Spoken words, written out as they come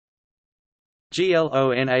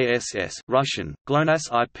GLONASS Russian, GLONASS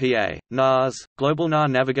IPA, NAS, Globalna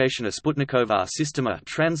Navigationная Sputnikovая Sistema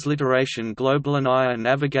transliteration Globalnaya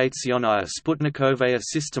Navigaционная Sputnikovaya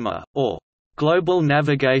Sistema, or Global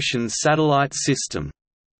Navigation Satellite System,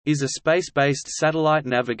 is a space-based satellite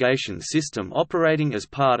navigation system operating as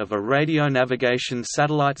part of a radio navigation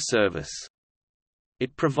satellite service.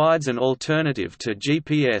 It provides an alternative to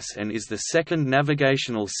GPS and is the second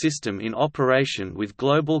navigational system in operation with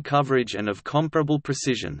global coverage and of comparable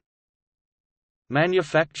precision.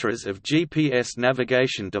 Manufacturers of GPS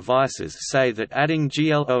navigation devices say that adding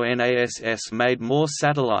GLONASS made more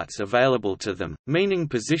satellites available to them, meaning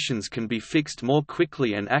positions can be fixed more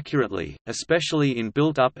quickly and accurately, especially in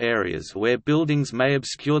built-up areas where buildings may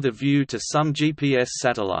obscure the view to some GPS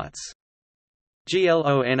satellites.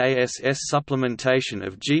 GLONASS supplementation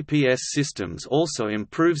of GPS systems also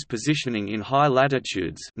improves positioning in high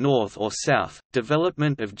latitudes, north or south.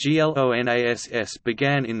 Development of GLONASS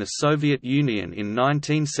began in the Soviet Union in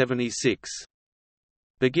 1976.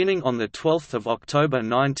 Beginning on 12 October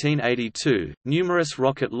 1982, numerous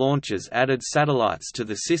rocket launches added satellites to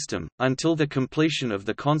the system, until the completion of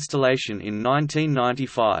the constellation in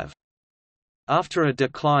 1995. After a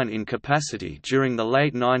decline in capacity during the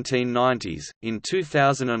late 1990s, in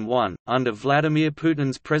 2001, under Vladimir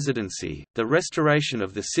Putin's presidency, the restoration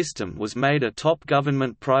of the system was made a top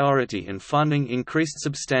government priority and funding increased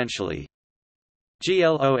substantially.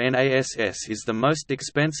 GLONASS is the most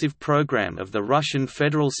expensive program of the Russian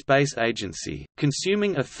Federal Space Agency,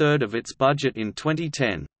 consuming a third of its budget in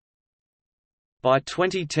 2010. By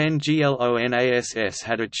 2010 GLONASS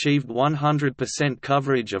had achieved 100%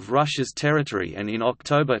 coverage of Russia's territory, and in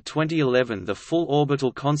October 2011 the full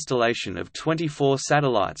orbital constellation of 24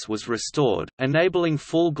 satellites was restored, enabling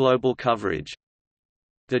full global coverage.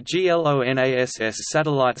 The GLONASS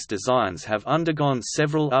satellites' designs have undergone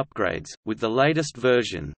several upgrades, with the latest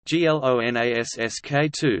version, GLONASS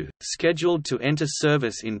K2, scheduled to enter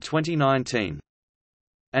service in 2019.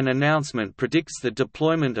 An announcement predicts the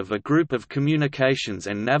deployment of a group of communications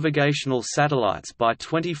and navigational satellites by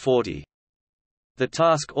 2040. The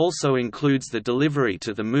task also includes the delivery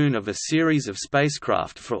to the Moon of a series of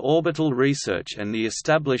spacecraft for orbital research and the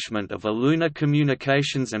establishment of a lunar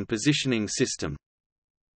communications and positioning system.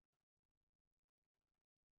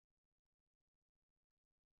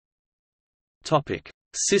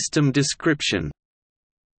 System description.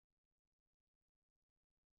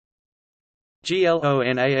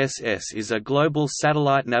 GLONASS is a global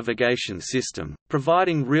satellite navigation system,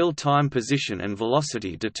 providing real-time position and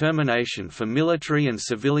velocity determination for military and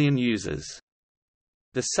civilian users.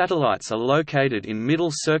 The satellites are located in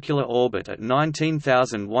middle circular orbit at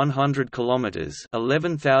 19,100 km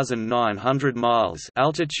 (11,900 miles)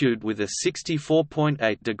 altitude with a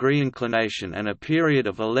 64.8-degree inclination and a period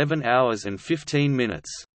of 11 hours and 15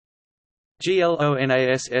 minutes.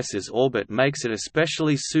 GLONASS's orbit makes it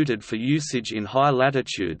especially suited for usage in high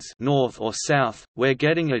latitudes, north or south, where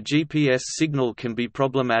getting a GPS signal can be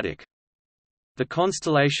problematic. The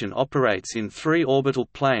constellation operates in 3 orbital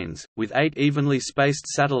planes, with 8 evenly spaced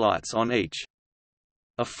satellites on each.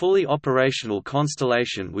 A fully operational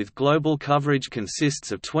constellation with global coverage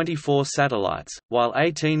consists of 24 satellites, while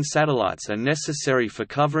 18 satellites are necessary for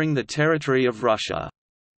covering the territory of Russia.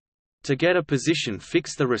 To get a position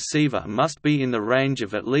fix, the receiver must be in the range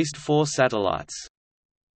of at least 4 satellites.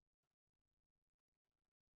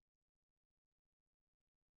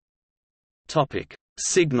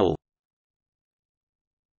 Signal.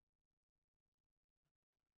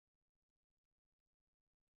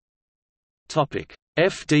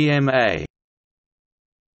 FDMA.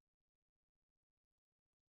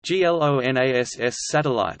 GLONASS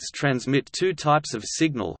satellites transmit 2 types of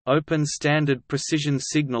signal: open standard precision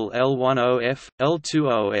signal L10F,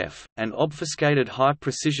 L20F, and obfuscated high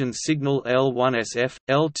precision signal L1SF,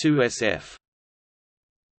 L2SF.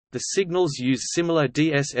 The signals use similar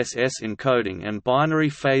DSSS encoding and binary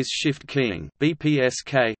phase shift keying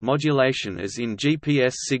 (BPSK) modulation as in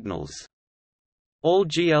GPS signals. All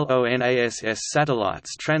GLONASS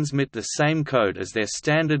satellites transmit the same code as their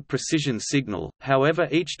standard precision signal, however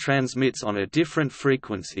each transmits on a different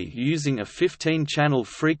frequency using a 15-channel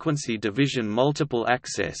frequency division multiple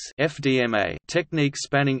access (FDMA) technique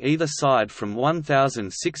spanning either side from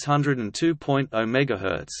 1602.0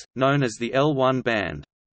 MHz, known as the L1 band.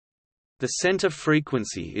 The center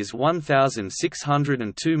frequency is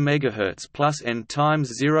 1602 MHz plus n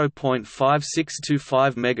times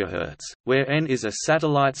 0.5625 MHz, where n is a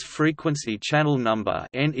satellite's frequency channel number,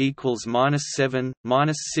 n equals -7,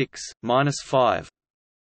 -6, -5.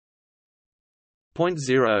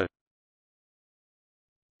 0.0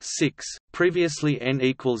 6, previously n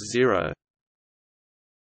equals 0.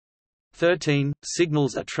 13.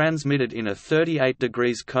 Signals are transmitted in a 38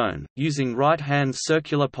 degrees cone, using right-hand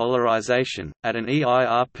circular polarization, at an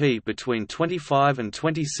EIRP between 25 and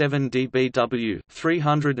 27 dBW,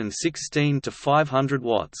 316 to 500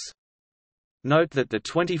 watts. Note that the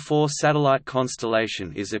 24-satellite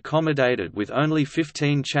constellation is accommodated with only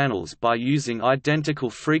 15 channels by using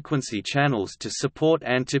identical frequency channels to support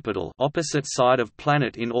antipodal opposite side of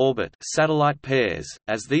planet in orbit satellite pairs,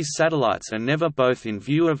 as these satellites are never both in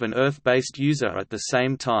view of an Earth-based user at the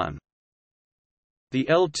same time. The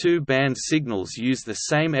L2 band signals use the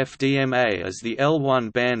same FDMA as the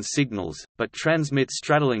L1 band signals, but transmit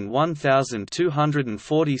straddling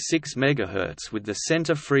 1246 MHz with the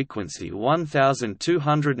center frequency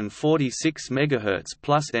 1246 MHz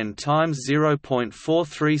plus n times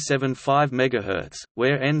 0.4375 MHz,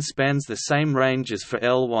 where n spans the same range as for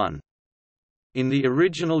L1. In the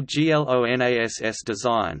original GLONASS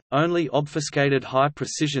design, only obfuscated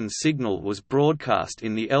high-precision signal was broadcast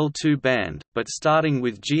in the L2 band, but starting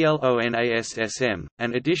with GLONASS-M,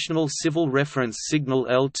 an additional civil reference signal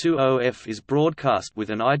L2OF is broadcast with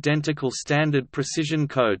an identical standard precision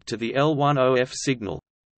code to the L1OF signal.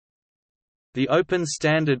 The open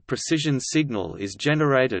standard precision signal is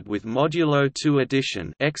generated with modulo 2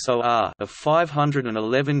 addition (XOR) of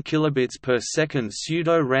 511 kilobits per second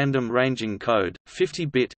pseudo-random ranging code,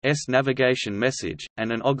 50-bit S navigation message,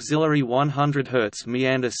 and an auxiliary 100 Hz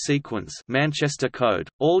meander sequence Manchester code,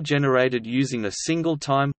 all generated using a single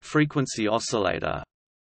time frequency oscillator.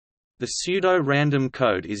 The pseudo-random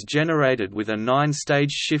code is generated with a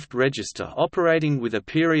 9-stage shift register operating with a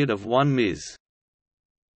period of 1 ms.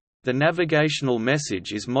 The navigational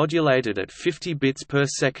message is modulated at 50 bits per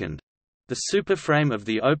second. The superframe of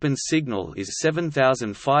the open signal is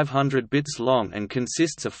 7,500 bits long and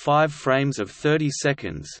consists of 5 frames of 30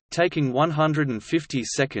 seconds, taking 150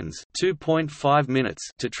 seconds (2.5 minutes)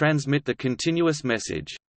 to transmit the continuous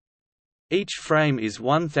message. Each frame is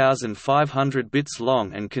 1,500 bits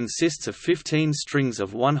long and consists of 15 strings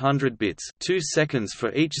of 100 bits, 2 seconds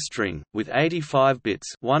for each string, with 85 bits,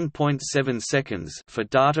 1.7 seconds for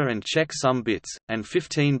data and checksum bits, and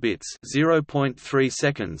 15 bits, 0.3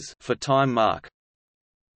 seconds for time mark.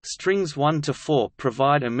 Strings 1 to 4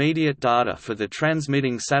 provide immediate data for the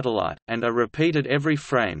transmitting satellite, and are repeated every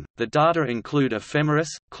frame. The data include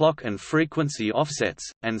ephemeris, clock and frequency offsets,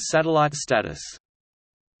 and satellite status.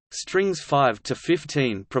 Strings 5 to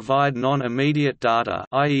 15 provide non-immediate data,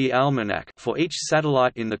 i.e. almanac, for each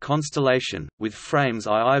satellite in the constellation, with frames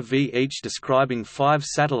IIV each describing 5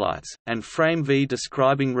 satellites, and frame V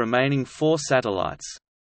describing remaining 4 satellites.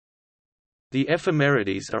 The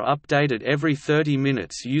ephemerides are updated every 30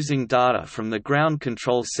 minutes using data from the ground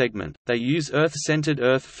control segment. They use Earth-centered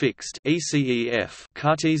Earth-fixed (ECEF)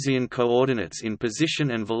 Cartesian coordinates in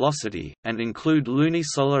position and velocity, and include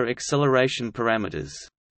lunisolar acceleration parameters.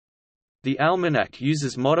 The almanac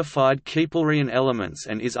uses modified Keplerian elements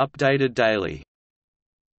and is updated daily.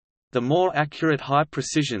 The more accurate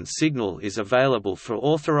high-precision signal is available for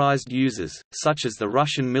authorized users, such as the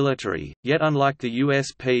Russian military, yet unlike the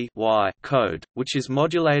USP-Y code, which is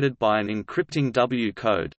modulated by an encrypting W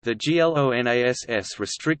code, the GLONASS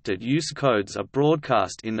restricted use codes are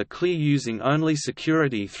broadcast in the clear using only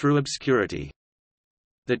security through obscurity.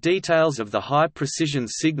 The details of the high-precision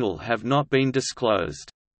signal have not been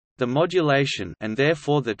disclosed. The modulation and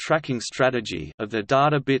therefore the tracking strategy of the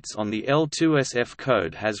data bits on the L2SF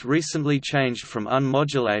code has recently changed from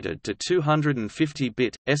unmodulated to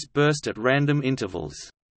 250-bit S burst at random intervals.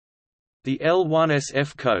 The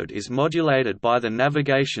L1SF code is modulated by the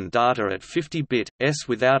navigation data at 50-bit S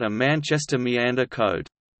without a Manchester meander code.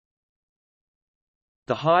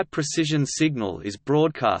 The high-precision signal is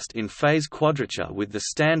broadcast in phase quadrature with the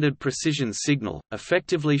standard precision signal,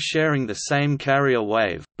 effectively sharing the same carrier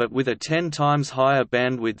wave, but with a 10 times higher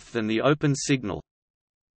bandwidth than the open signal.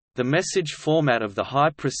 The message format of the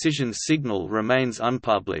high-precision signal remains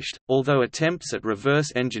unpublished, although attempts at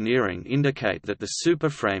reverse engineering indicate that the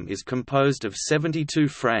superframe is composed of 72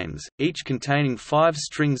 frames, each containing 5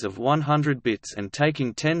 strings of 100 bits and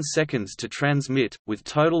taking 10 seconds to transmit, with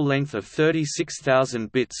total length of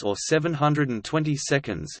 36,000 bits or 720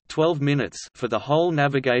 seconds 12 minutes for the whole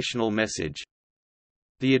navigational message.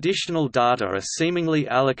 The additional data are seemingly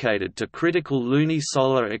allocated to critical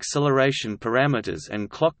lunisolar acceleration parameters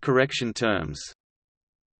and clock correction terms.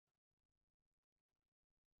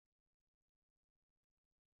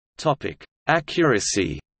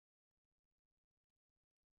 Accuracy.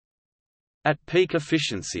 At peak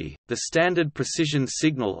efficiency, the standard precision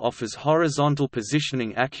signal offers horizontal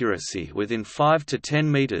positioning accuracy within 5 to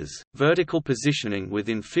 10 meters, vertical positioning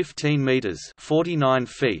within 15 meters (49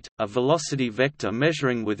 feet), a velocity vector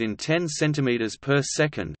measuring within 10 centimeters per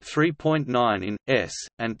second (3.9 in s),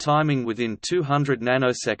 and timing within 200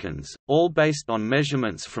 nanoseconds, all based on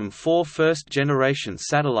measurements from 4 first-generation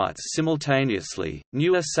satellites simultaneously.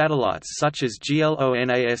 Newer satellites such as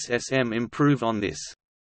GLONASS improve on this.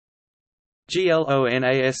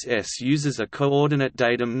 GLONASS uses a coordinate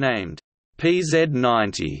datum named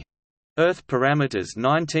PZ90 Earth parameters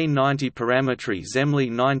 1990 parametry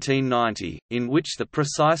Zemley 1990, in which the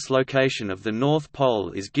precise location of the North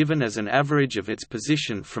Pole is given as an average of its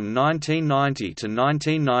position from 1990 to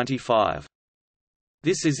 1995.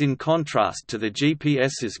 This is in contrast to the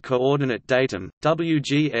GPS's coordinate datum,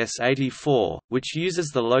 WGS84, which uses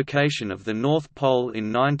the location of the North Pole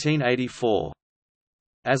in 1984.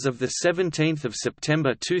 As of 17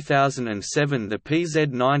 September 2007, the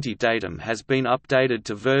PZ90 datum has been updated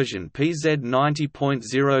to version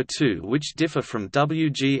PZ90.02, which differ from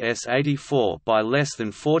WGS84 by less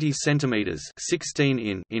than 40 cm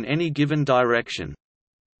 (16 in any given direction.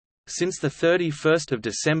 Since 31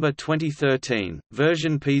 December 2013,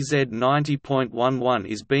 version PZ90.11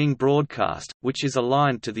 is being broadcast, which is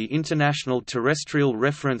aligned to the International Terrestrial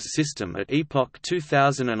Reference System at epoch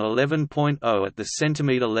 2011.0 at the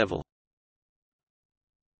centimeter level.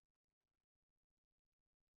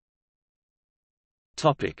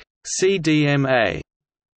 CDMA.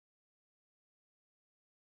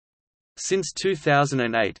 Since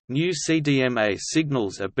 2008, new CDMA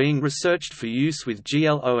signals are being researched for use with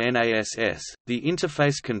GLONASS. The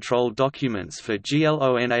interface control documents for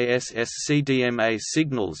GLONASS CDMA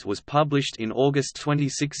signals was published in August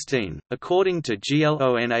 2016. According to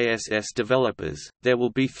GLONASS developers, there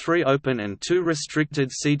will be 3 open and 2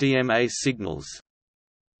 restricted CDMA signals.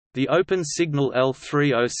 The open signal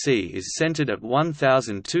L30C is centered at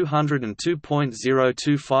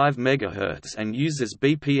 1202.025 MHz and uses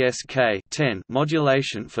BPSK-10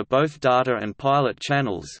 modulation for both data and pilot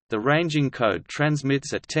channels. The ranging code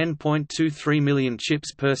transmits at 10.23 million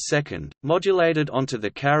chips per second, modulated onto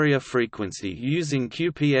the carrier frequency using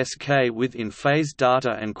QPSK with in-phase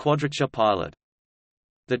data and quadrature pilot.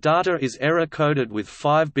 The data is error-coded with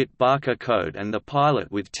 5-bit Barker code and the pilot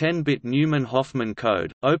with 10-bit Newman-Hoffman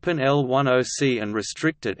code. Open L10C and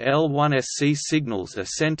restricted L1SC signals are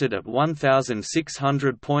centered at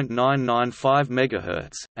 1600.995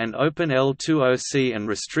 MHz, and open L20C and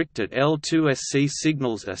restricted L2SC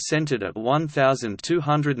signals are centered at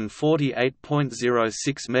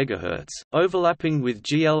 1248.06 MHz, overlapping with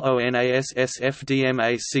GLONASS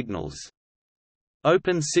FDMA signals.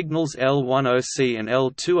 Open signals L10C and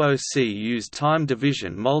L20C use time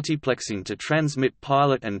division multiplexing to transmit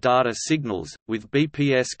pilot and data signals, with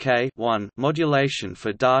BPSK modulation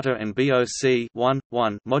for data and BOC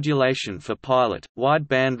modulation for pilot.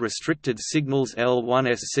 Wideband restricted signals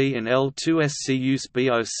L1SC and L2SC use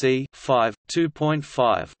BOC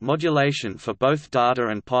 2.5 modulation for both data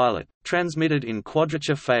and pilot, transmitted in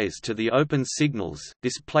quadrature phase to the open signals.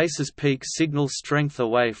 This places peak signal strength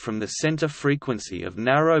away from the center frequency of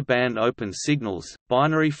narrow-band open signals.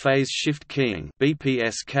 Binary phase shift keying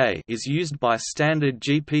 (BPSK) is used by standard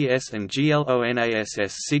GPS and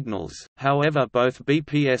GLONASS signals. However, both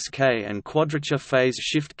BPSK and quadrature phase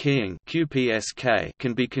shift keying (QPSK)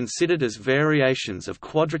 can be considered as variations of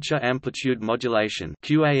quadrature amplitude modulation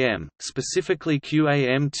 (QAM), specifically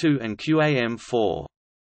QAM2 and QAM4.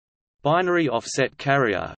 Binary offset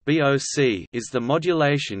carrier (BOC) is the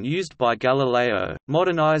modulation used by Galileo,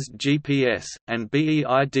 modernized GPS, and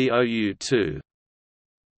BEIDOU-2.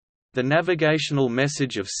 The navigational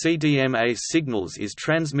message of CDMA signals is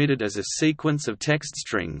transmitted as a sequence of text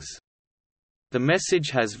strings. The message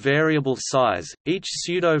has variable size. Each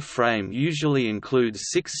pseudo-frame usually includes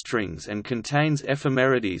 6 strings and contains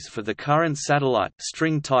ephemerides for the current satellite,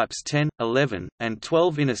 string types 10, 11, and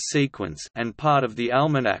 12 in a sequence, and part of the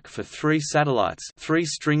almanac for 3 satellites, 3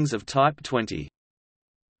 strings of type 20.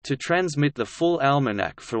 To transmit the full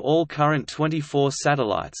almanac for all current 24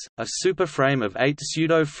 satellites, a superframe of 8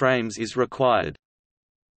 pseudo-frames is required.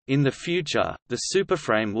 In the future, the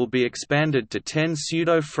superframe will be expanded to 10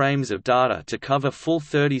 pseudo-frames of data to cover full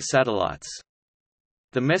 30 satellites.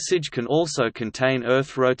 The message can also contain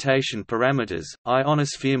Earth rotation parameters,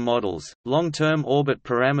 ionosphere models, long-term orbit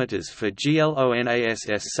parameters for GLONASS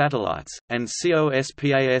satellites, and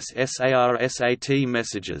COSPAS SARSAT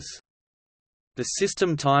messages. The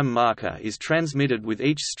system time marker is transmitted with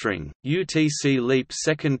each string. UTC leap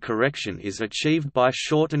second correction is achieved by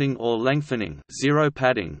shortening or lengthening zero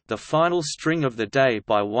padding the final string of the day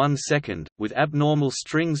by 1 second, with abnormal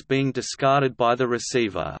strings being discarded by the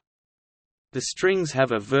receiver. The strings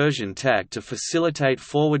have a version tag to facilitate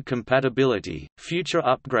forward compatibility. Future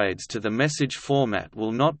upgrades to the message format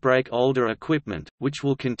will not break older equipment, which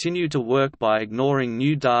will continue to work by ignoring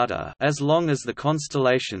new data as long as the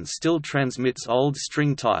constellation still transmits old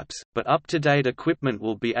string types, but up-to-date equipment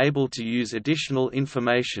will be able to use additional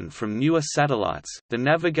information from newer satellites. The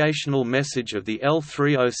navigational message of the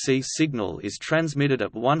L30C signal is transmitted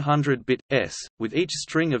at 100 bits, with each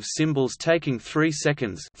string of symbols taking 3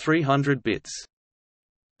 seconds, 300 bits.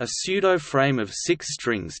 A pseudo-frame of 6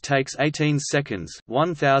 strings takes 18 seconds,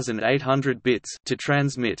 1800 bits to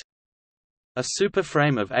transmit. A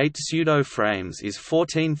superframe of 8 pseudo-frames is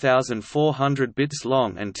 14,400 bits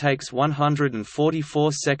long and takes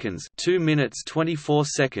 144 seconds, 2 minutes 24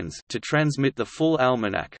 seconds to transmit the full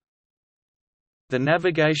almanac. The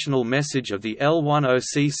navigational message of the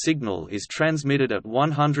L10C signal is transmitted at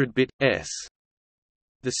 100 bits.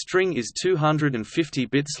 The string is 250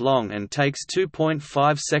 bits long and takes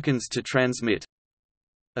 2.5 seconds to transmit.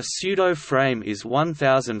 A pseudo-frame is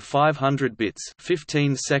 1,500 bits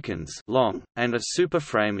 15 seconds long, and a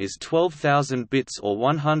superframe is 12,000 bits or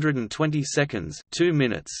 120 seconds 2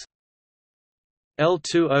 minutes.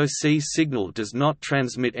 L20C signal does not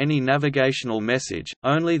transmit any navigational message,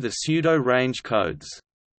 only the pseudo-range codes.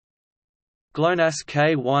 GLONASS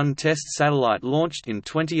K1 test satellite launched in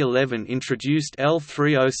 2011 introduced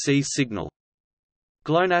L30C signal.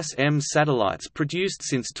 GLONASS M satellites produced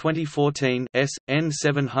since 2014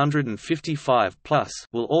 N755+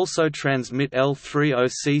 will also transmit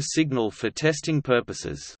L30C signal for testing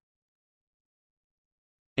purposes.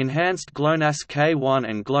 Enhanced GLONASS K1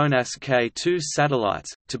 and GLONASS K2 satellites,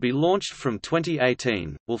 to be launched from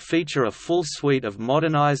 2018, will feature a full suite of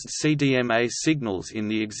modernized CDMA signals in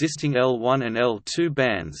the existing L1 and L2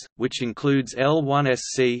 bands, which includes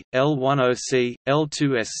L1SC, L10C,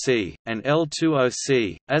 L2SC, and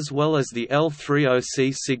L20C, as well as the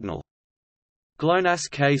L30C signal. GLONASS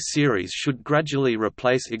K series should gradually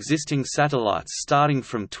replace existing satellites starting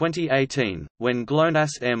from 2018, when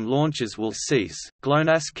GLONASS M launches will cease.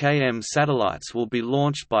 GLONASS KM satellites will be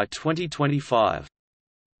launched by 2025.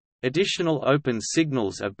 Additional open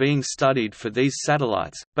signals are being studied for these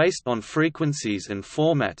satellites, based on frequencies and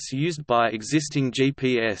formats used by existing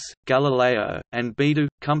GPS, Galileo, and BeiDou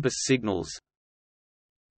compass signals.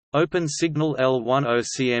 Open signal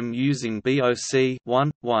L10CM using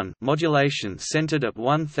BOC-1 modulation centered at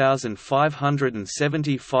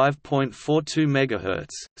 1575.42 MHz,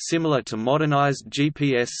 similar to modernized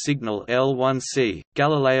GPS signal L1C,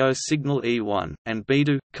 Galileo signal E1, and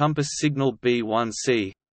BeiDou compass signal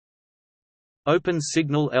B1C. Open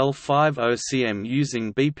signal L50CM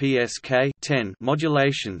using BPSK-10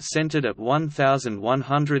 modulation centered at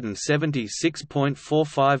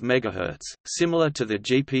 1176.45 MHz, similar to the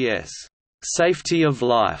GPS safety of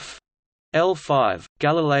life L5,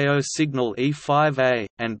 Galileo signal E5A,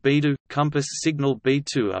 and BeiDou compass signal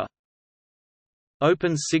B2A.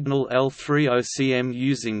 Open signal L30CM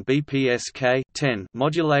using BPSK-10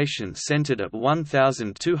 modulation centered at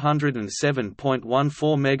 1207.14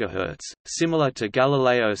 MHz, similar to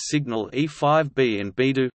Galileo signal E5B and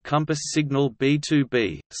BeiDou compass signal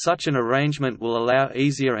B2B. Such an arrangement will allow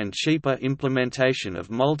easier and cheaper implementation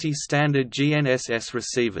of multi-standard GNSS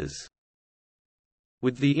receivers.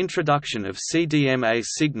 With the introduction of CDMA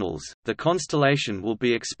signals, the constellation will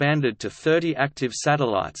be expanded to 30 active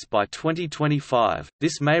satellites by 2025.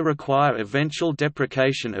 This may require eventual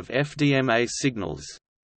deprecation of FDMA signals.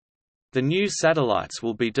 The new satellites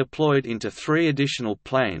will be deployed into 3 additional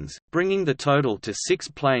planes, bringing the total to 6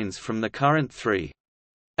 planes from the current 3.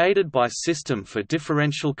 Aided by System for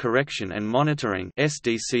Differential Correction and Monitoring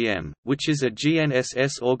 (SDCM), which is a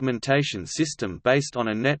GNSS augmentation system based on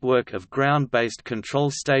a network of ground-based control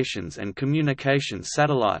stations and communication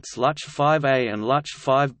satellites Luch 5A and Luch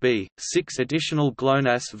 5B. 6 additional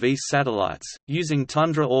GLONASS V satellites, using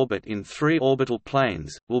Tundra orbit in 3 orbital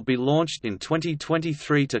planes, will be launched in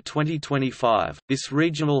 2023 to 2025. This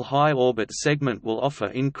regional high orbit segment will offer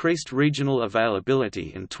increased regional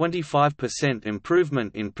availability and 25%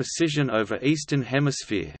 improvement in precision over Eastern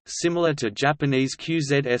Hemisphere, similar to Japanese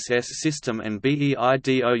QZSS system and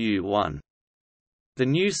BEIDOU-1. The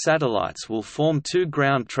new satellites will form 2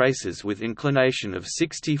 ground traces with inclination of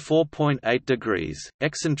 64.8 degrees,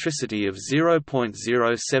 eccentricity of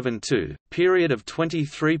 0.072, period of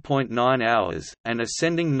 23.9 hours, and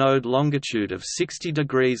ascending node longitude of 60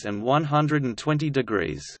 degrees and 120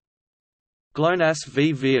 degrees. GLONASS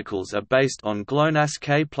V vehicles are based on GLONASS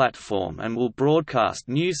K platform and will broadcast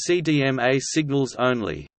new CDMA signals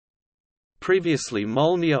only. Previously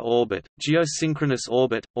Molniya orbit, geosynchronous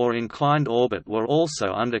orbit, or inclined orbit were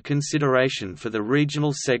also under consideration for the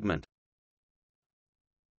regional segment.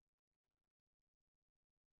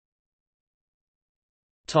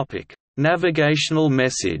 Navigational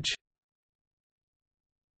message.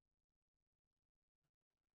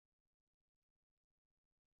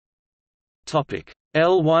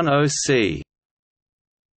 L10C.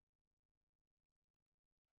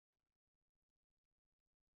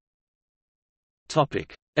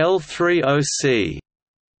 L30C.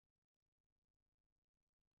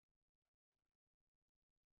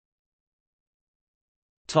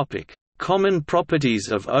 Common properties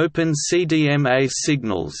of open CDMA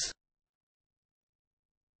signals.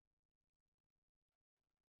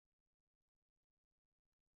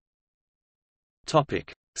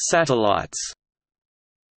 Satellites.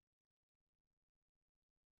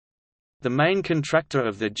 The main contractor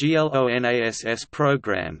of the GLONASS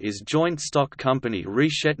program is joint stock company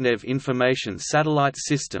Reshetnev Information Satellite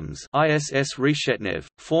Systems (ISS Reshetnev),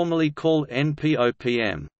 formerly called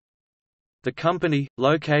NPOPM. The company,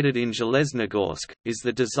 located in Zheleznogorsk, is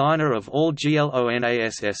the designer of all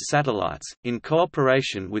GLONASS satellites, in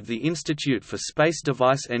cooperation with the Institute for Space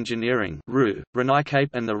Device Engineering (RUNICAPE)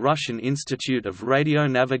 and the Russian Institute of Radio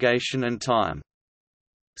Navigation and Time.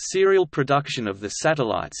 Serial production of the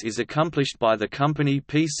satellites is accomplished by the company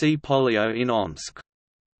PC Polio in Omsk.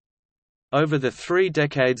 Over the 3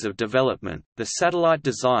 decades of development, the satellite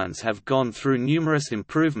designs have gone through numerous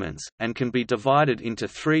improvements, and can be divided into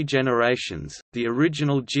 3 generations: the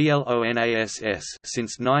original GLONASS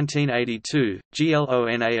since 1982,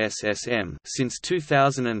 GLONASS-M since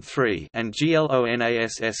 2003, and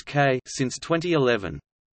GLONASS-K since 2011.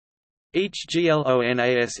 Each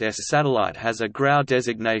GLONASS satellite has a GRAU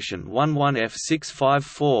designation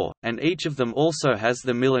 11F654, and each of them also has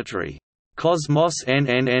the military Cosmos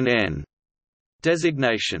NNNN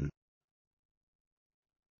designation.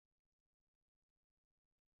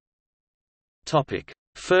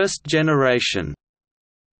 First generation.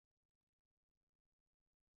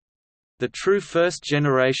 The true first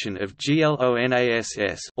generation of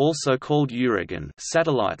GLONASS, also called Uragan,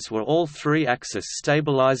 satellites were all 3-axis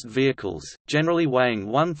stabilized vehicles, generally weighing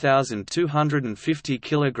 1,250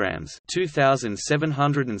 kilograms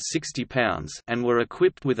 (2,760 pounds), and were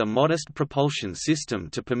equipped with a modest propulsion system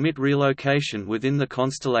to permit relocation within the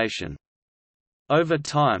constellation. Over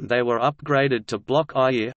time they were upgraded to Block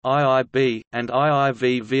IA, IIB, and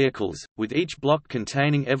IIV vehicles, with each block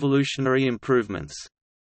containing evolutionary improvements.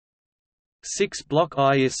 6 Block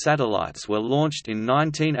IA satellites were launched in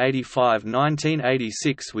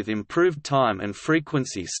 1985–1986 with improved time and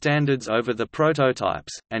frequency standards over the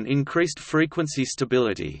prototypes, and increased frequency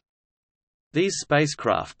stability. These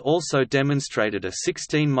spacecraft also demonstrated a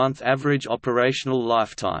 16-month average operational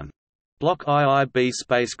lifetime. Block IIB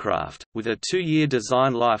spacecraft, with a 2-year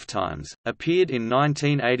design lifetimes, appeared in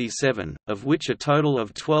 1987, of which a total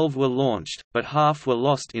of 12 were launched, but half were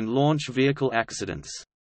lost in launch vehicle accidents.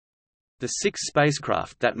 The 6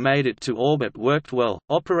 spacecraft that made it to orbit worked well,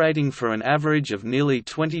 operating for an average of nearly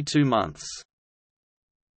 22 months.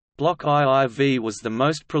 Block IIV was the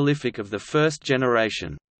most prolific of the first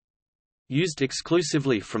generation. Used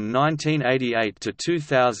exclusively from 1988 to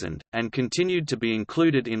 2000, and continued to be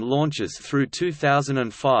included in launches through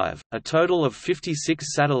 2005, a total of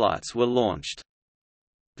 56 satellites were launched.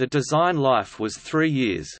 The design life was 3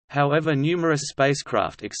 years, however numerous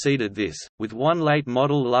spacecraft exceeded this, with one late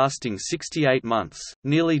model lasting 68 months,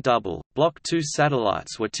 nearly double. Block II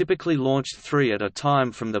satellites were typically launched 3 at a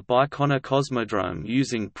time from the Baikonur Cosmodrome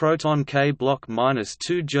using Proton K Block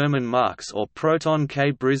 -2 German marks or Proton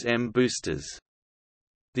K Briz M boosters.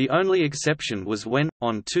 The only exception was when,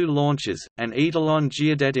 on 2 launches, an Etalon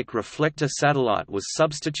geodetic reflector satellite was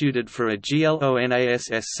substituted for a GLONASS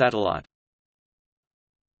satellite.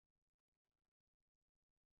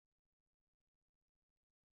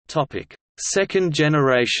 Second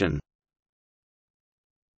generation.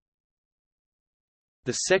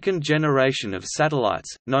 The second generation of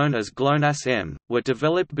satellites, known as GLONASS-M, were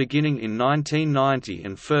developed beginning in 1990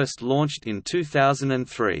 and first launched in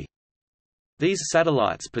 2003. These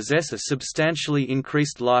satellites possess a substantially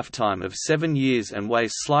increased lifetime of 7 years and weigh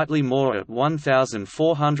slightly more at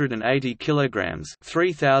 1,480 kilograms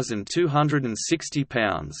 (3,260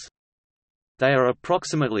 pounds). They are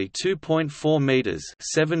approximately 2.4 meters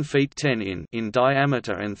 (7 feet 10 in)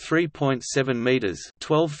 diameter and 3.7 meters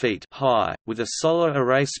 (12 feet) high, with a solar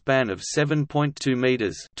array span of 7.2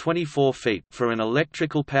 meters (24 feet) for an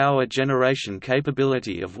electrical power generation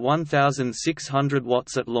capability of 1,600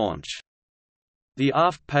 watts at launch. The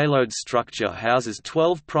aft payload structure houses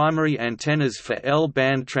 12 primary antennas for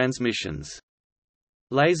L-band transmissions.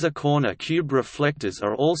 Laser corner cube reflectors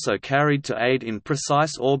are also carried to aid in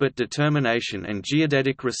precise orbit determination and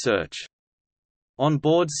geodetic research.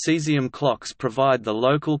 On-board cesium clocks provide the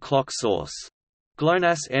local clock source.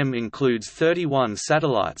 GLONASS M includes 31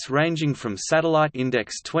 satellites ranging from satellite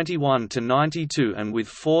index 21 to 92 and with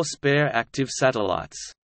 4 spare active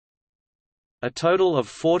satellites. A total of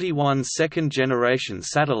 41 second-generation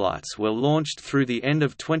satellites were launched through the end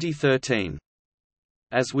of 2013.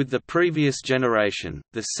 As with the previous generation,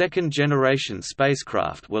 the second-generation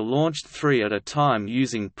spacecraft were launched 3 at a time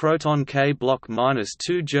using Proton K Block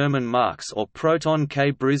 -2 German marks or Proton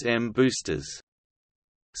K Bris M boosters.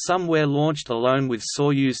 Some were launched alone with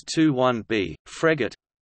Soyuz 2-1B frigate.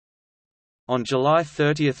 On July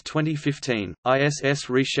 30, 2015, ISS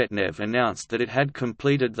Reshetnev announced that it had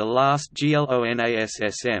completed the last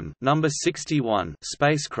GLONASS M number 61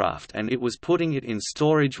 spacecraft and it was putting it in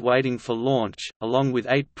storage waiting for launch, along with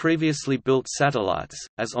 8 previously built satellites.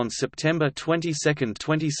 As on September 22,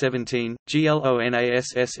 2017,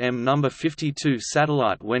 GLONASS M number 52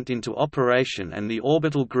 satellite went into operation and the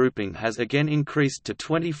orbital grouping has again increased to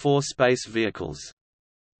 24 space vehicles.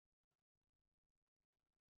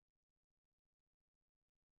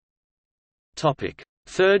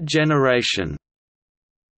 Third generation.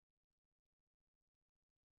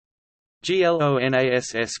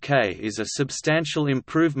 GLONASS-K is a substantial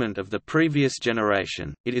improvement of the previous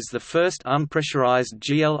generation. It is the first unpressurized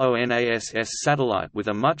GLONASS satellite with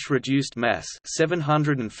a much reduced mass,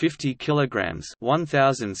 750 kilograms,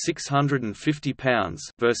 1,650 pounds,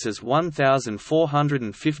 versus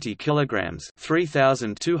 1,450 kilograms,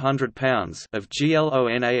 3,200 pounds of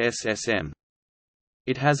GLONASS-M.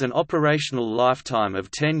 It has an operational lifetime of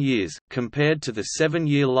 10 years, compared to the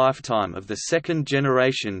 7-year lifetime of the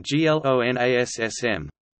second-generation GLONASS-M.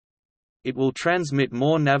 It will transmit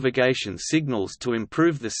more navigation signals to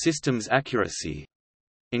improve the system's accuracy,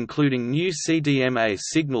 including new CDMA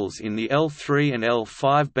signals in the L3 and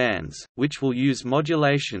L5 bands, which will use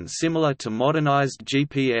modulation similar to modernized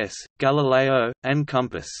GPS, Galileo, and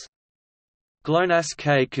Compass.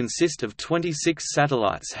 GLONASS-K consists of 26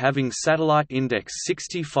 satellites having satellite index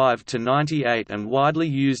 65 to 98 and widely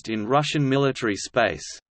used in Russian military space.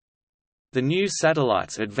 The new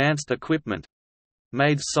satellites' advanced equipment,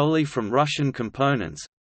 made solely from Russian components,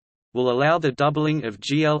 will allow the doubling of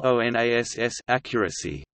GLONASS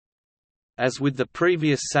accuracy. As with the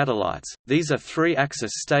previous satellites, these are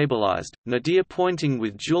 3-axis stabilized, nadir pointing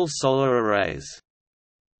with dual solar arrays.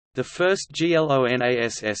 The first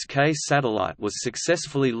GLONASS-K satellite was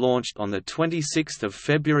successfully launched on 26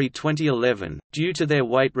 February 2011. Due to their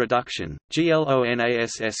weight reduction,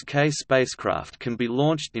 GLONASS-K spacecraft can be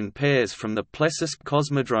launched in pairs from the Plesetsk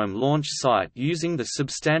Cosmodrome launch site using the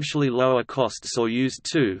substantially lower-cost Soyuz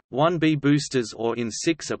 2-1B boosters or in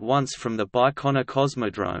 6 at once from the Baikonur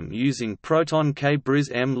Cosmodrome using Proton K Bris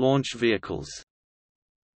M launch vehicles.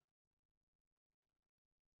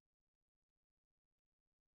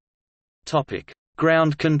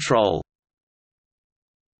 Ground control.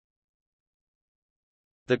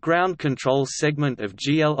 The ground control segment of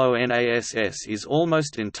GLONASS is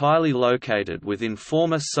almost entirely located within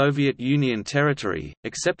former Soviet Union territory,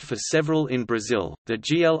 except for several in Brazil. The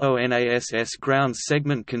GLONASS ground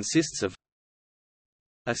segment consists of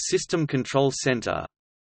a system control center,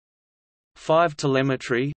 5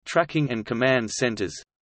 telemetry, tracking and command centers,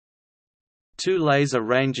 2 laser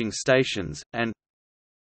ranging stations, and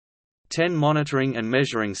 10 monitoring and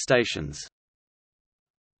measuring stations.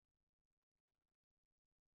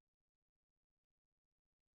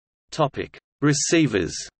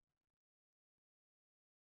 Receivers.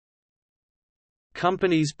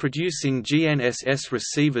 Companies producing GNSS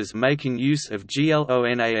receivers making use of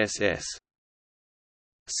GLONASS: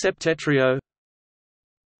 Septetrio,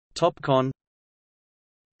 Topcon,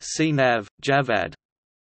 CNAV, Javad,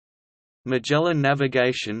 Magellan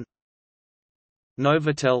Navigation,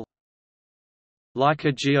 Novatel,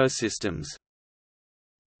 Leica Geosystems,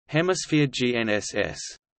 Hemisphere GNSS.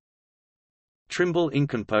 Trimble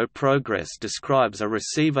Incompo Progress describes a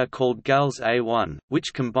receiver called GALS A1,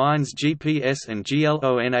 which combines GPS and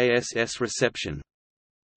GLONASS reception.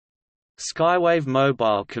 Skywave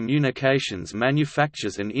Mobile Communications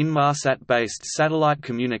manufactures an Inmarsat-based satellite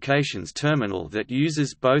communications terminal that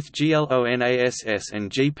uses both GLONASS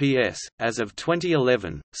and GPS. As of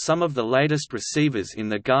 2011, some of the latest receivers in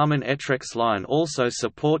the Garmin Etrex line also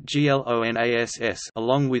support GLONASS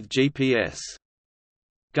along with GPS.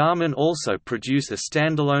 Garmin also produce a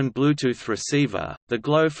standalone Bluetooth receiver, the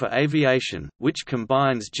GLO for Aviation, which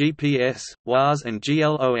combines GPS, WAAS and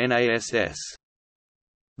GLONASS.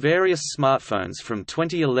 Various smartphones from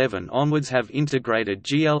 2011 onwards have integrated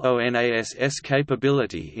GLONASS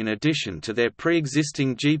capability in addition to their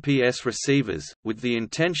pre-existing GPS receivers, with the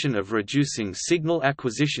intention of reducing signal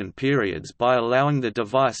acquisition periods by allowing the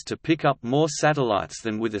device to pick up more satellites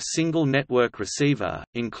than with a single network receiver,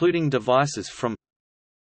 including devices from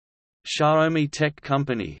Xiaomi Tech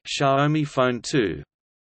Company, Xiaomi Phone 2,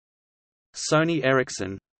 Sony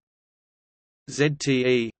Ericsson,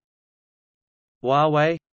 ZTE,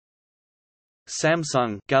 Huawei,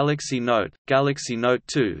 Samsung Galaxy Note, Galaxy Note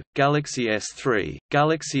 2, Galaxy S3,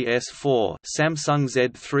 Galaxy S4, Samsung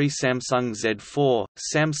Z3, Samsung Z4,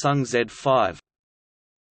 Samsung Z5,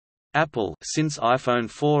 Apple since iPhone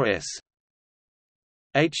 4S,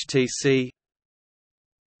 HTC,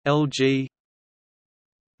 LG,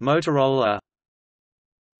 Motorola,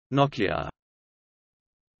 Nokia.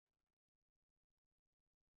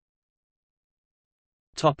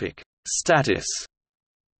 Topic: Status.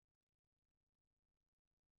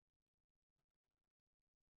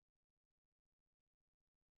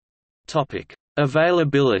 Topic: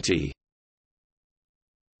 Availability.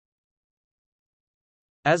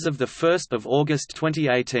 As of 1 August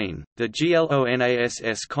 2018, the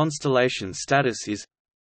GLONASS constellation status is: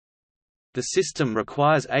 the system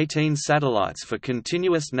requires 18 satellites for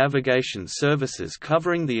continuous navigation services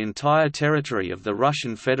covering the entire territory of the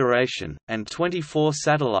Russian Federation, and 24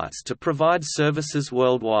 satellites to provide services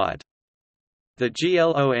worldwide. The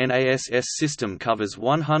GLONASS system covers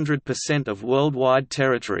 100% of worldwide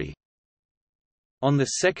territory. On 2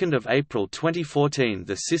 April 2014,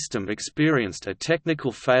 the system experienced a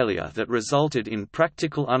technical failure that resulted in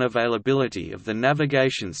practical unavailability of the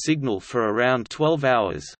navigation signal for around 12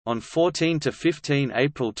 hours. On 14 to 15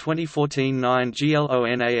 April 2014, 9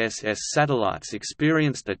 GLONASS satellites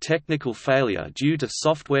experienced a technical failure due to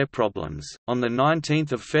software problems. On 19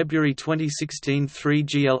 February 2016, 3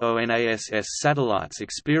 GLONASS satellites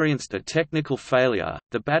experienced a technical failure.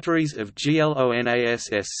 The batteries of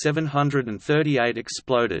GLONASS 738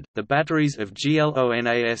 exploded, the batteries of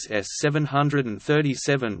GLONASS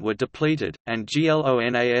 737 were depleted, and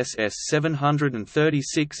GLONASS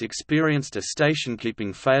 736 experienced a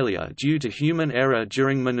station-keeping failure due to human error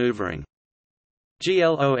during maneuvering.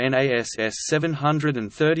 GLONASS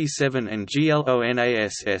 737 and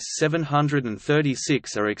GLONASS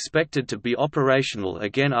 736 are expected to be operational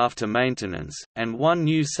again after maintenance, and one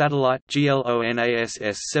new satellite GLONASS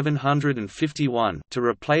 751 to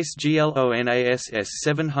replace GLONASS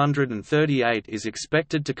 738 is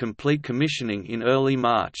expected to complete commissioning in early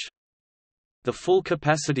March. The full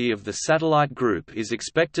capacity of the satellite group is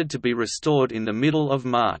expected to be restored in the middle of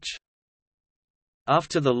March.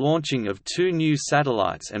 After the launching of 2 new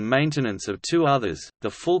satellites and maintenance of 2 others,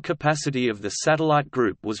 the full capacity of the satellite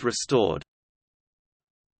group was restored.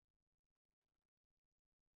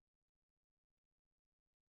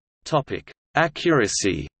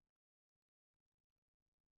 Accuracy.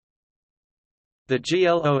 The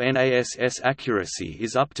GLONASS accuracy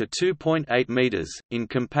is up to 2.8 meters, in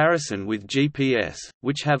comparison with GPS,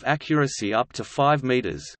 which have accuracy up to 5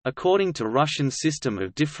 meters. According to Russian System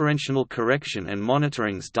of Differential Correction and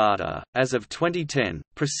Monitoring's data, as of 2010,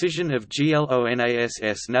 precision of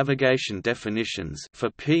GLONASS navigation definitions for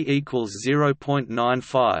p equals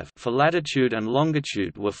 0.95 for latitude and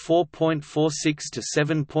longitude were 4.46 to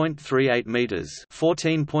 7.38 meters,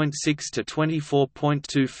 14.6 to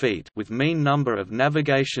 24.2 feet, with mean number of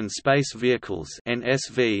navigation space vehicles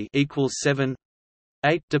 (NSV) equals 7,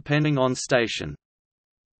 8 depending on station.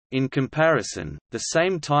 In comparison, the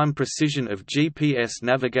same time precision of GPS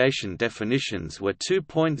navigation definitions were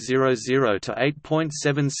 2.00 to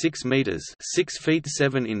 8.76 meters, 6 feet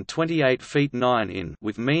 7 in 28 feet 9 in,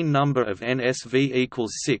 with mean number of NSV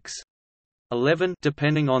equals 6, 11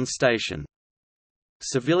 depending on station.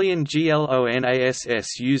 Civilian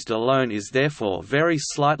GLONASS used alone is therefore very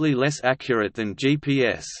slightly less accurate than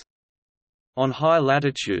GPS. On high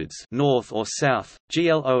latitudes north or south,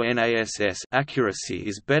 GLONASS accuracy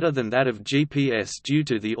is better than that of GPS due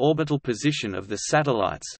to the orbital position of the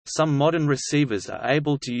satellites. Some modern receivers are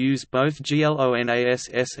able to use both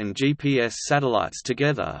GLONASS and GPS satellites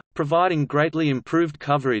together, providing greatly improved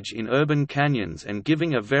coverage in urban canyons and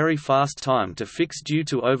giving a very fast time to fix due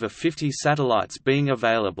to over 50 satellites being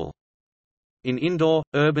available. In indoor,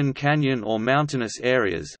 urban canyon or mountainous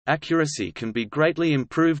areas, accuracy can be greatly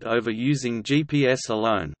improved over using GPS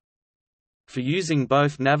alone. For using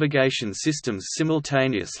both navigation systems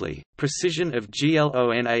simultaneously, precision of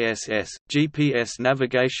GLONASS, GPS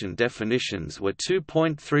navigation definitions were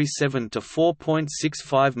 2.37 to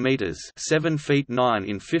 4.65 meters, 7 feet 9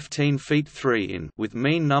 in 15 feet 3 in, with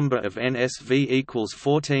mean number of NSV equals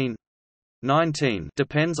 14. 19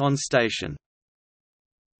 depends on station.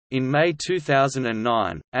 In May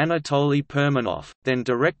 2009, Anatoly Perminov, then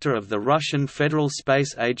director of the Russian Federal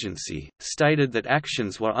Space Agency, stated that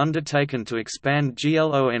actions were undertaken to expand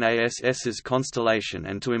GLONASS's constellation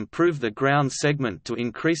and to improve the ground segment to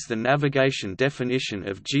increase the navigation definition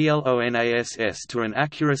of GLONASS to an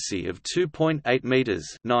accuracy of 2.8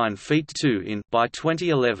 meters (9 feet 2 in) by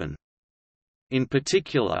 2011. In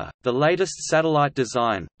particular, the latest satellite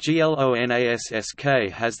design, GLONASS-K,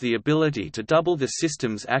 has the ability to double the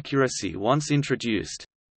system's accuracy once introduced.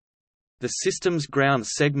 The system's ground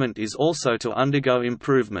segment is also to undergo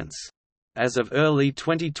improvements. As of early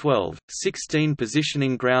 2012, 16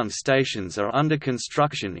 positioning ground stations are under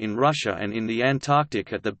construction in Russia and in the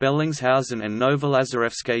Antarctic at the Bellingshausen and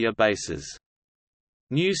Novolazarevskaya bases.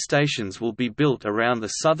 New stations will be built around the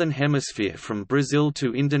southern hemisphere from Brazil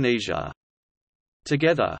to Indonesia.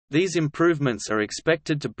 Together, these improvements are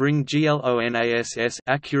expected to bring GLONASS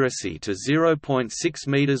accuracy to 0.6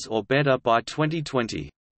 meters or better by 2020.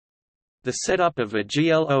 The setup of a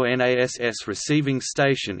GLONASS receiving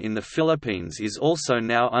station in the Philippines is also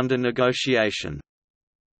now under negotiation.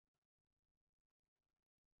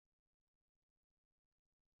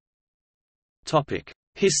 Topic: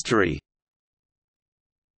 History.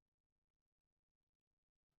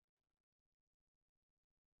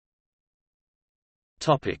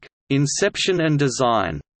 Topic: Inception and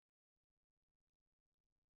design.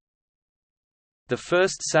 The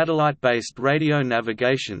first satellite-based radio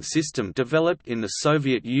navigation system developed in the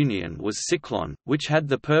Soviet Union was Cyclone, which had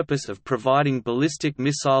the purpose of providing ballistic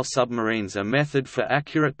missile submarines a method for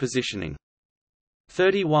accurate positioning.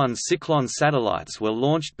 31 Cyclone satellites were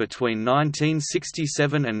launched between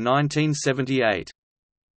 1967 and 1978.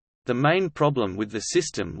 The main problem with the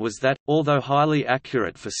system was that, although highly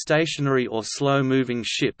accurate for stationary or slow-moving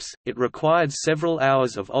ships, it required several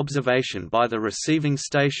hours of observation by the receiving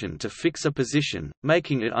station to fix a position,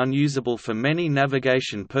 making it unusable for many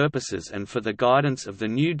navigation purposes and for the guidance of the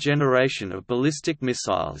new generation of ballistic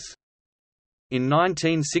missiles. In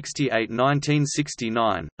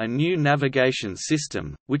 1968–1969, a new navigation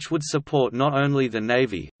system, which would support not only the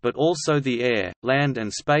Navy, but also the air, land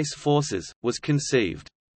and space forces, was conceived.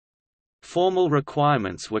 Formal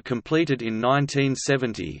requirements were completed in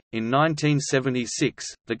 1970. In 1976,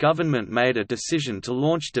 the government made a decision to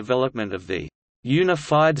launch development of the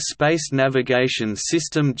Unified Space Navigation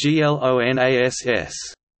System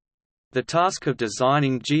GLONASS. The task of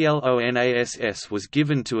designing GLONASS was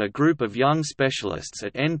given to a group of young specialists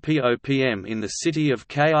at NPOPM in the city of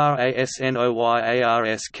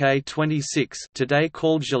Krasnoyarsk 26, today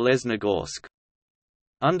called Zheleznogorsk.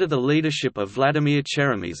 Under the leadership of Vladimir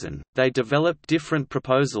Cheremizin, they developed different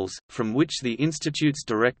proposals, from which the institute's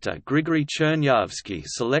director Grigory Chernyavsky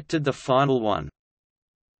selected the final one.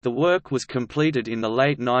 The work was completed in the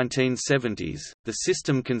late 1970s. The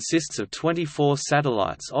system consists of 24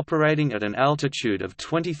 satellites operating at an altitude of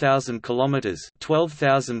 20,000 kilometers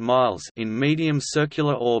 (12,000 miles) in medium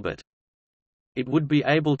circular orbit. It would be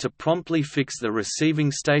able to promptly fix the receiving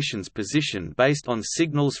station's position based on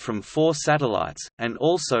signals from 4 satellites, and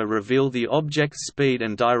also reveal the object's speed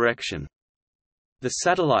and direction. The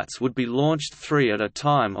satellites would be launched 3 at a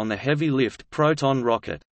time on the heavy-lift Proton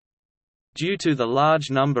rocket. Due to the large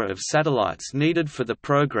number of satellites needed for the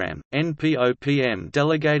program, NPOPM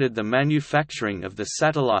delegated the manufacturing of the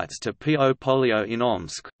satellites to PO Polio in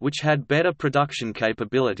Omsk, which had better production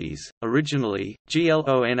capabilities. Originally,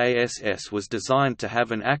 GLONASS was designed to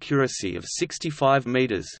have an accuracy of 65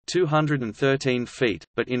 meters (213 feet),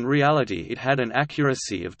 but in reality it had an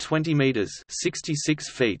accuracy of 20 meters (66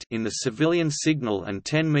 feet) in the civilian signal and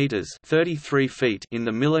 10 meters (33 feet) in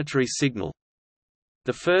the military signal.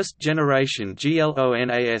 The first-generation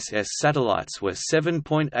GLONASS satellites were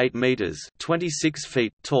 7.8 meters (26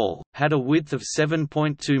 feet) tall, had a width of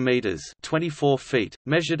 7.2 meters (24 feet)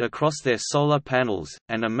 measured across their solar panels,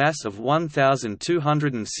 and a mass of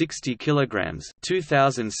 1,260 kilograms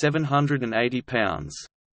 (2,780 pounds).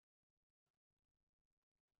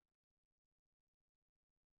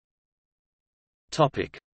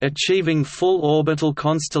 Topic: Achieving full orbital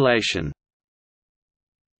constellation.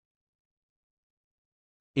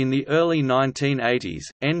 In the early 1980s,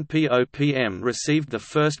 NPOPM received the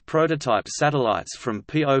first prototype satellites from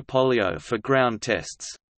PO Polio for ground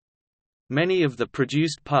tests. Many of the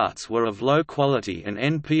produced parts were of low quality and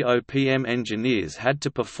NPOPM engineers had to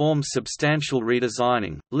perform substantial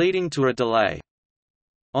redesigning, leading to a delay.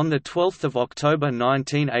 On 12 October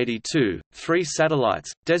 1982, 3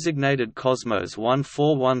 satellites, designated Cosmos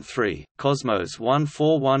 1413, Cosmos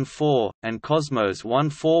 1414, and Cosmos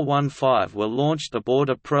 1415 were launched aboard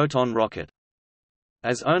a Proton rocket.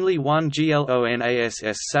 As only one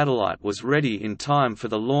GLONASS satellite was ready in time for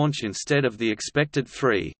the launch instead of the expected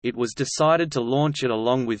 3, it was decided to launch it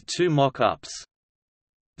along with 2 mock-ups.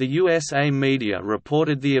 The USA media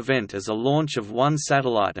reported the event as a launch of 1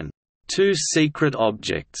 satellite and 2 secret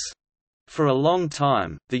objects. For a long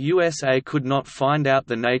time, the USA could not find out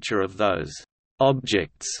the nature of those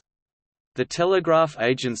objects. The Telegraph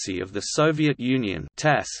Agency of the Soviet Union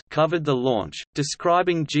 (TASS) covered the launch,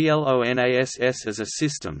 describing GLONASS as a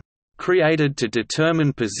system created to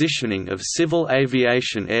determine positioning of civil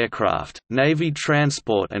aviation aircraft, Navy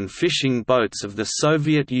transport and fishing boats of the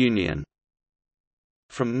Soviet Union.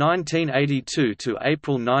 From 1982 to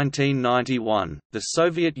April 1991, the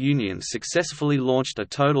Soviet Union successfully launched a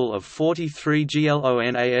total of 43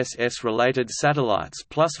 GLONASS-related satellites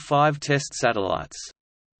plus 5 test satellites.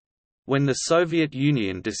 When the Soviet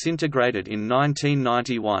Union disintegrated in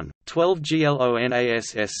 1991, 12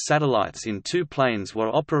 GLONASS satellites in 2 planes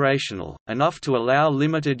were operational, enough to allow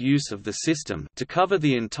limited use of the system to cover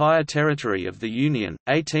the entire territory of the Union.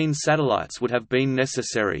 18 satellites would have been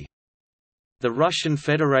necessary. The Russian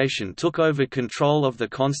Federation took over control of the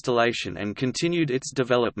constellation and continued its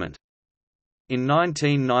development. In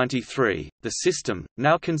 1993, the system,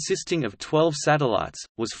 now consisting of 12 satellites,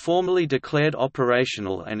 was formally declared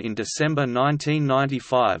operational, and in December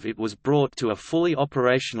 1995 it was brought to a fully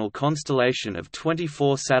operational constellation of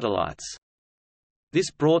 24 satellites.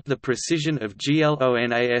 This brought the precision of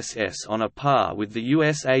GLONASS on a par with the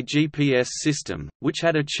USA GPS system, which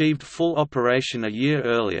had achieved full operation a year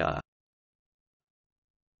earlier.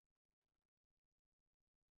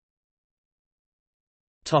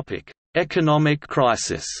 Economic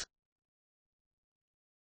crisis.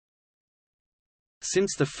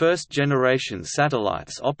 Since the first-generation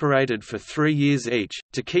satellites operated for 3 years each,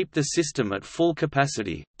 to keep the system at full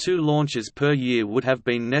capacity, 2 launches per year would have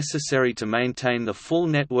been necessary to maintain the full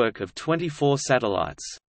network of 24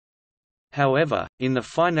 satellites. However, in the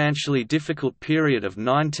financially difficult period of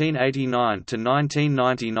 1989 to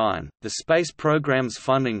 1999, the space program's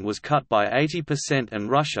funding was cut by 80% and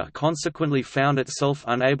Russia consequently found itself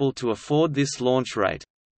unable to afford this launch rate.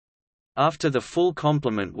 After the full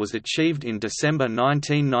complement was achieved in December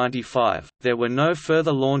 1995, there were no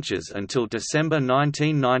further launches until December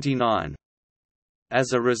 1999.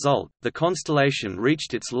 As a result, the constellation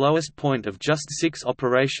reached its lowest point of just 6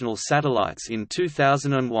 operational satellites in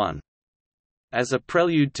 2001. As a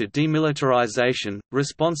prelude to demilitarization,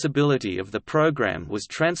 responsibility of the program was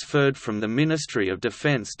transferred from the Ministry of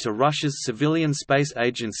Defense to Russia's civilian space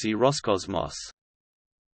agency Roscosmos.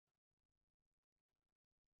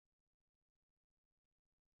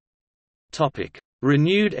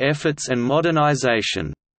 Renewed efforts and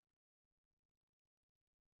modernization.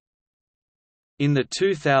 In the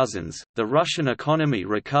 2000s, the Russian economy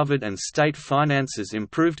recovered and state finances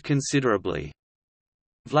improved considerably.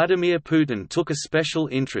 Vladimir Putin took a special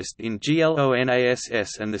interest in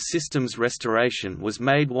GLONASS, and the system's restoration was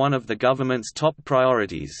made one of the government's top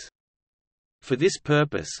priorities. For this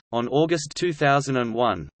purpose, on August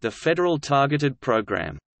 2001, the Federal Targeted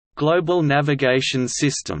Program, Global Navigation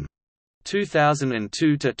System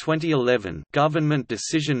 2002–2011 Government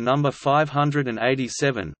Decision No.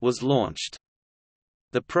 587 was launched.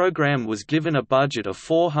 The program was given a budget of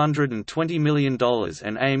 $420 million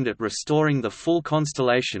and aimed at restoring the full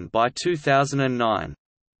constellation by 2009.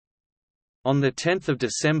 On 10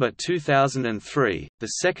 December 2003, the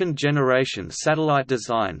second-generation satellite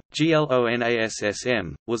design,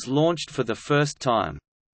 GLONASS-M, was launched for the first time.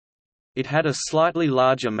 It had a slightly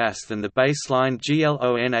larger mass than the baseline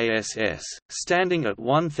GLONASS, standing at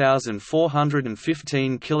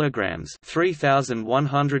 1,415 kilograms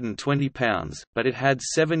 (3,120 pounds), but it had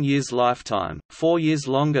 7 years lifetime, 4 years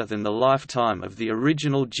longer than the lifetime of the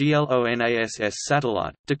original GLONASS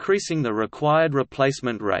satellite, decreasing the required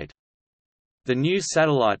replacement rate. The new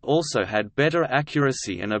satellite also had better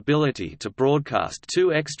accuracy and ability to broadcast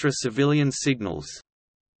 2 extra civilian signals.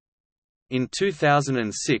 In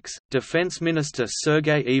 2006, Defense Minister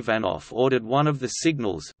Sergei Ivanov ordered one of the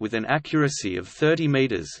signals, with an accuracy of 30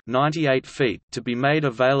 meters (98 feet), to be made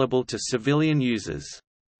available to civilian users.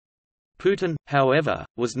 Putin, however,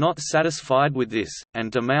 was not satisfied with this,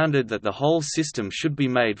 and demanded that the whole system should be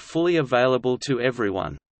made fully available to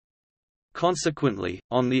everyone. Consequently,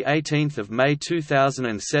 on 18 May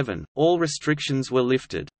 2007, all restrictions were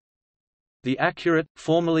lifted. The accurate,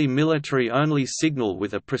 formerly military-only signal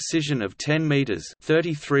with a precision of 10 meters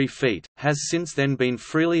 (33 feet) has since then been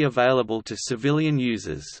freely available to civilian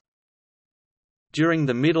users. During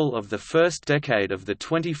the middle of the first decade of the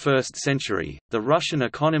 21st century, the Russian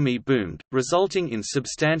economy boomed, resulting in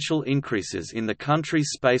substantial increases in the country's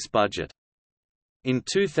space budget. In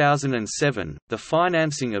 2007, the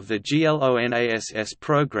financing of the GLONASS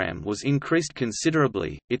program was increased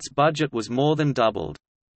considerably, its budget was more than doubled.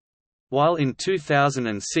 While in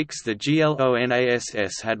 2006 the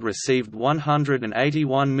GLONASS had received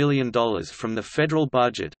 $181 million from the federal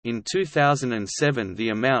budget, in 2007 the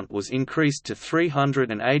amount was increased to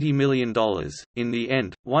 $380 million. In the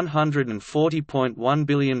end, 140.1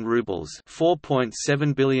 billion rubles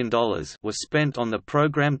 ($4.7 billion) were spent on the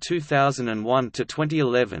program 2001 to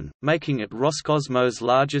 2011, making it Roscosmos'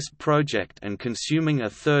 largest project and consuming a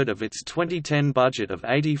third of its 2010 budget of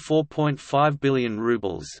 84.5 billion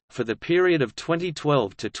rubles. For the period of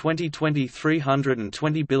 2012 to 2020,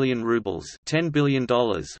 320 billion rubles ($10 billion)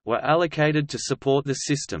 were allocated to support the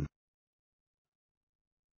system.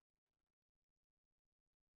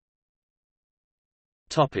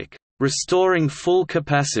 Topic: Restoring full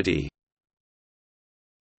capacity.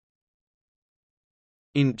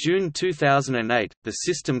 In June 2008, the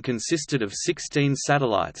system consisted of 16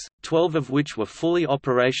 satellites, 12 of which were fully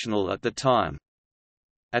operational at the time.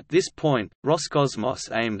 At this point, Roscosmos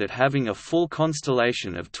aimed at having a full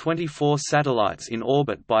constellation of 24 satellites in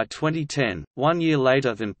orbit by 2010, 1 year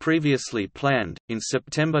later than previously planned. In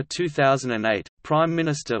September 2008, Prime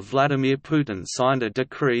Minister Vladimir Putin signed a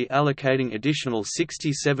decree allocating additional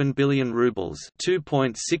 67 billion rubles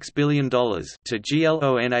 ($2.6 billion) to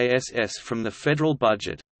GLONASS from the federal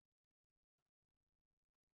budget.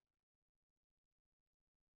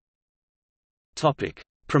 Topic: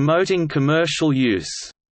 Promoting commercial use.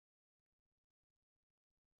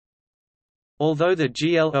 Although the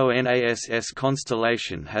GLONASS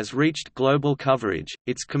constellation has reached global coverage,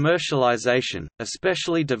 its commercialization,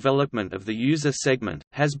 especially development of the user segment,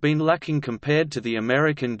 has been lacking compared to the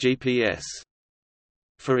American GPS.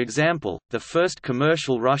 For example, the first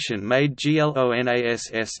commercial Russian-made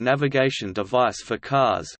GLONASS navigation device for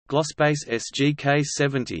cars, Glospace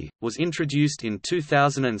SGK-70, was introduced in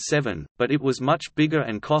 2007, but it was much bigger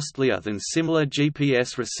and costlier than similar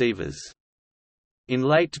GPS receivers. In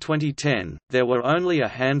late 2010, there were only a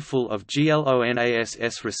handful of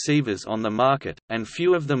GLONASS receivers on the market, and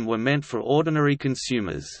few of them were meant for ordinary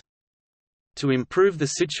consumers. To improve the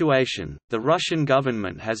situation, the Russian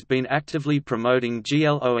government has been actively promoting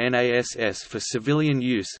GLONASS for civilian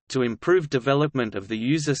use. To improve development of the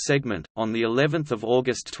user segment, on the 11th of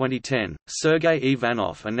August 2010, Sergei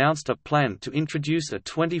Ivanov announced a plan to introduce a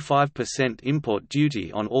 25% import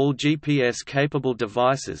duty on all GPS-capable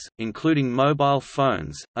devices, including mobile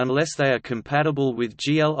phones, unless they are compatible with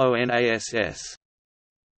GLONASS.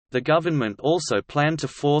 The government also planned to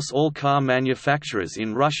force all car manufacturers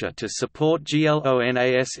in Russia to support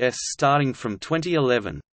GLONASS starting from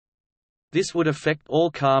 2011. This would affect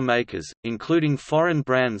all car makers, including foreign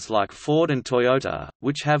brands like Ford and Toyota,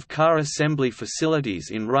 which have car assembly facilities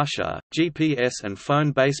in Russia. GPS and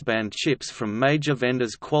phone baseband chips from major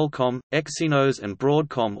vendors Qualcomm, Exynos and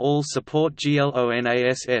Broadcom all support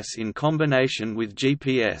GLONASS in combination with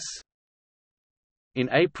GPS. In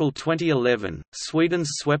April 2011,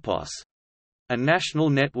 Sweden's Swepos, a national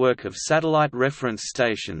network of satellite reference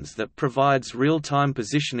stations that provides real-time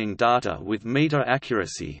positioning data with meter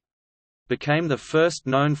accuracy, became the first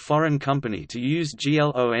known foreign company to use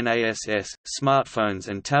GLONASS. Smartphones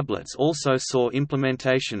and tablets also saw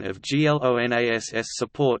implementation of GLONASS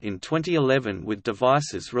support in 2011 with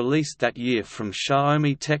devices released that year from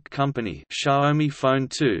Xiaomi Tech Company, Xiaomi Phone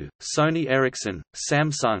 2, Sony Ericsson,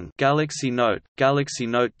 Samsung, Galaxy Note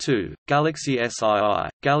 2, Galaxy SII,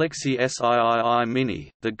 Galaxy SII Mini,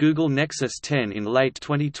 the Google Nexus 10 in late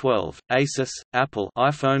 2012, Asus, Apple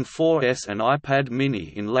iPhone 4S and iPad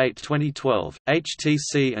Mini in late 2012,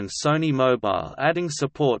 HTC and Sony Mobile adding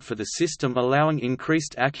support for the system, allowing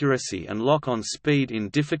increased accuracy and lock-on speed in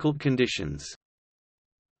difficult conditions.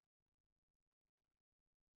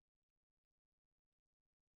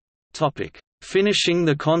 Finishing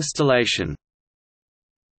the constellation.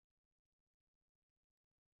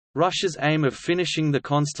 Russia's aim of finishing the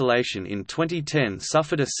constellation in 2010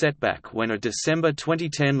 suffered a setback when a December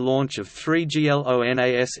 2010 launch of 3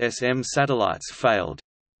 GLONASS-M satellites failed.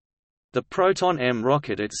 The Proton-M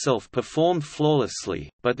rocket itself performed flawlessly,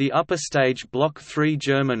 but the upper stage Block 3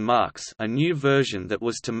 German Marks, a new version that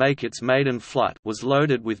was to make its maiden flight, was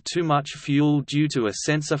loaded with too much fuel due to a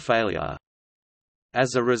sensor failure.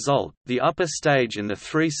 As a result, the upper stage and the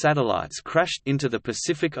 3 satellites crashed into the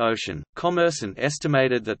Pacific Ocean. Commerson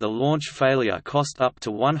estimated that the launch failure cost up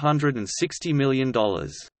to $160 million.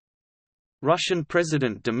 Russian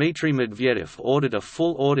President Dmitry Medvedev ordered a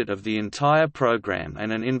full audit of the entire program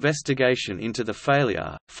and an investigation into the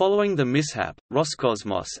failure. Following the mishap,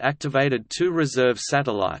 Roscosmos activated 2 reserve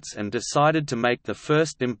satellites and decided to make the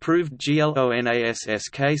first improved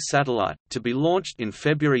GLONASS-K satellite, to be launched in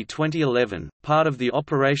February 2011, part of the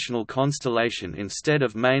operational constellation instead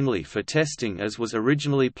of mainly for testing as was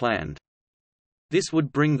originally planned. This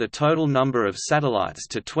would bring the total number of satellites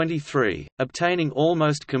to 23, obtaining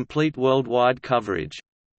almost complete worldwide coverage.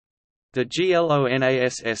 The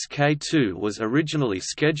GLONASS-K2 was originally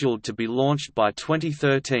scheduled to be launched by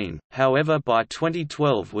 2013, however by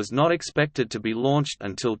 2012 was not expected to be launched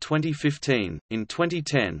until 2015. In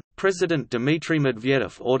 2010, President Dmitry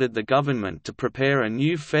Medvedev ordered the government to prepare a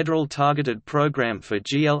new federal targeted program for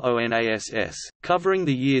GLONASS, covering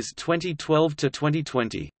the years 2012 to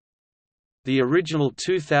 2020. The original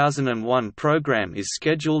 2001 program is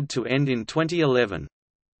scheduled to end in 2011.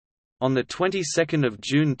 On the 22nd of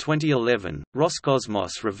June 2011,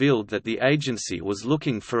 Roscosmos revealed that the agency was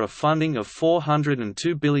looking for a funding of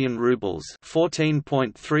 402 billion rubles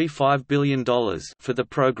 $14.35 billion for the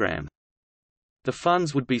program. The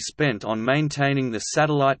funds would be spent on maintaining the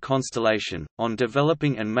satellite constellation, on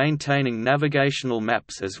developing and maintaining navigational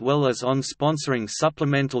maps as well as on sponsoring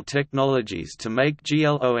supplemental technologies to make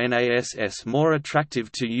GLONASS more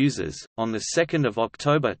attractive to users. On 2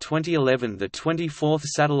 October 2011, the 24th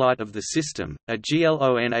satellite of the system, a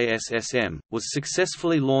GLONASS-M, was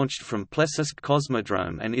successfully launched from Plesetsk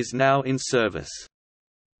Cosmodrome and is now in service.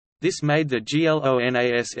 This made the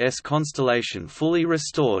GLONASS constellation fully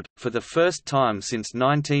restored, for the first time since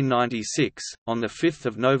 1996. On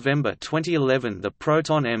 5 November 2011, the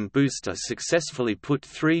Proton-M booster successfully put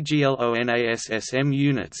 3 GLONASS-M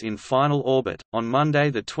units in final orbit. On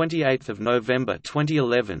Monday, 28 November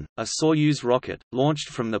 2011, a Soyuz rocket, launched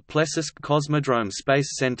from the Plesetsk Cosmodrome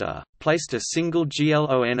Space Center, placed a single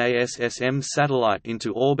GLONASS-M satellite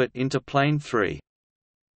into orbit into Plane 3.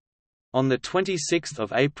 On 26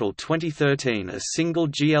 April 2013, a single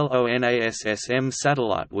GLONASS-M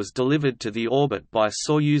satellite was delivered to the orbit by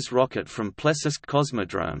Soyuz rocket from Plesetsk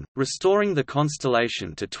Cosmodrome, restoring the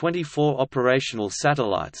constellation to 24 operational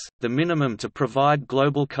satellites, the minimum to provide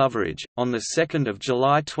global coverage. On 2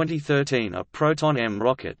 July 2013, a Proton-M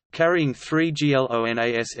rocket, carrying 3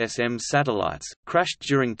 GLONASS-M satellites, crashed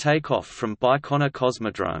during takeoff from Baikonur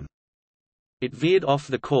Cosmodrome. It veered off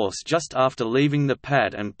the course just after leaving the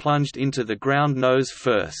pad and plunged into the ground nose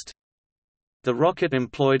first. The rocket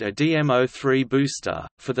employed a DMO-3 booster,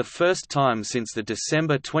 for the first time since the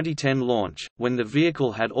December 2010 launch, when the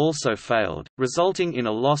vehicle had also failed, resulting in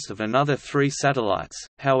a loss of another 3 satellites.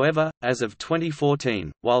 However, as of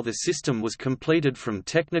 2014, while the system was completed from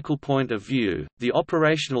technical point of view, the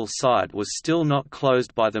operational side was still not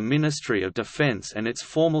closed by the Ministry of Defense and its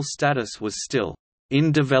formal status was still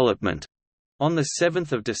in development. On 7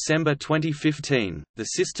 December 2015, the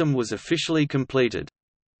system was officially completed.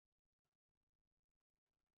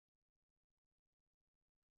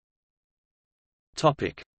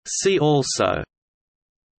 See also: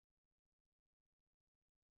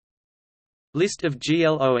 List of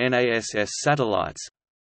GLONASS satellites,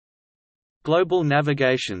 Global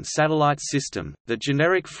Navigation Satellite System, the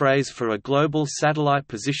generic phrase for a global satellite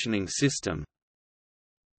positioning system.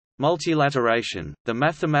 Multilateration, the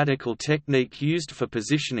mathematical technique used for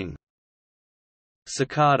positioning.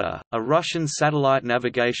 Cicada, a Russian satellite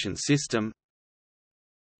navigation system.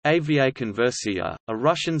 Aviakonversia, a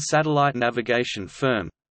Russian satellite navigation firm.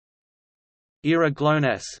 ERA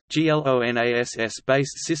GLONASS,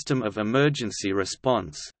 GLONASS-based system of emergency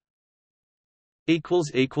response.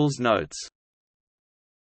 Notes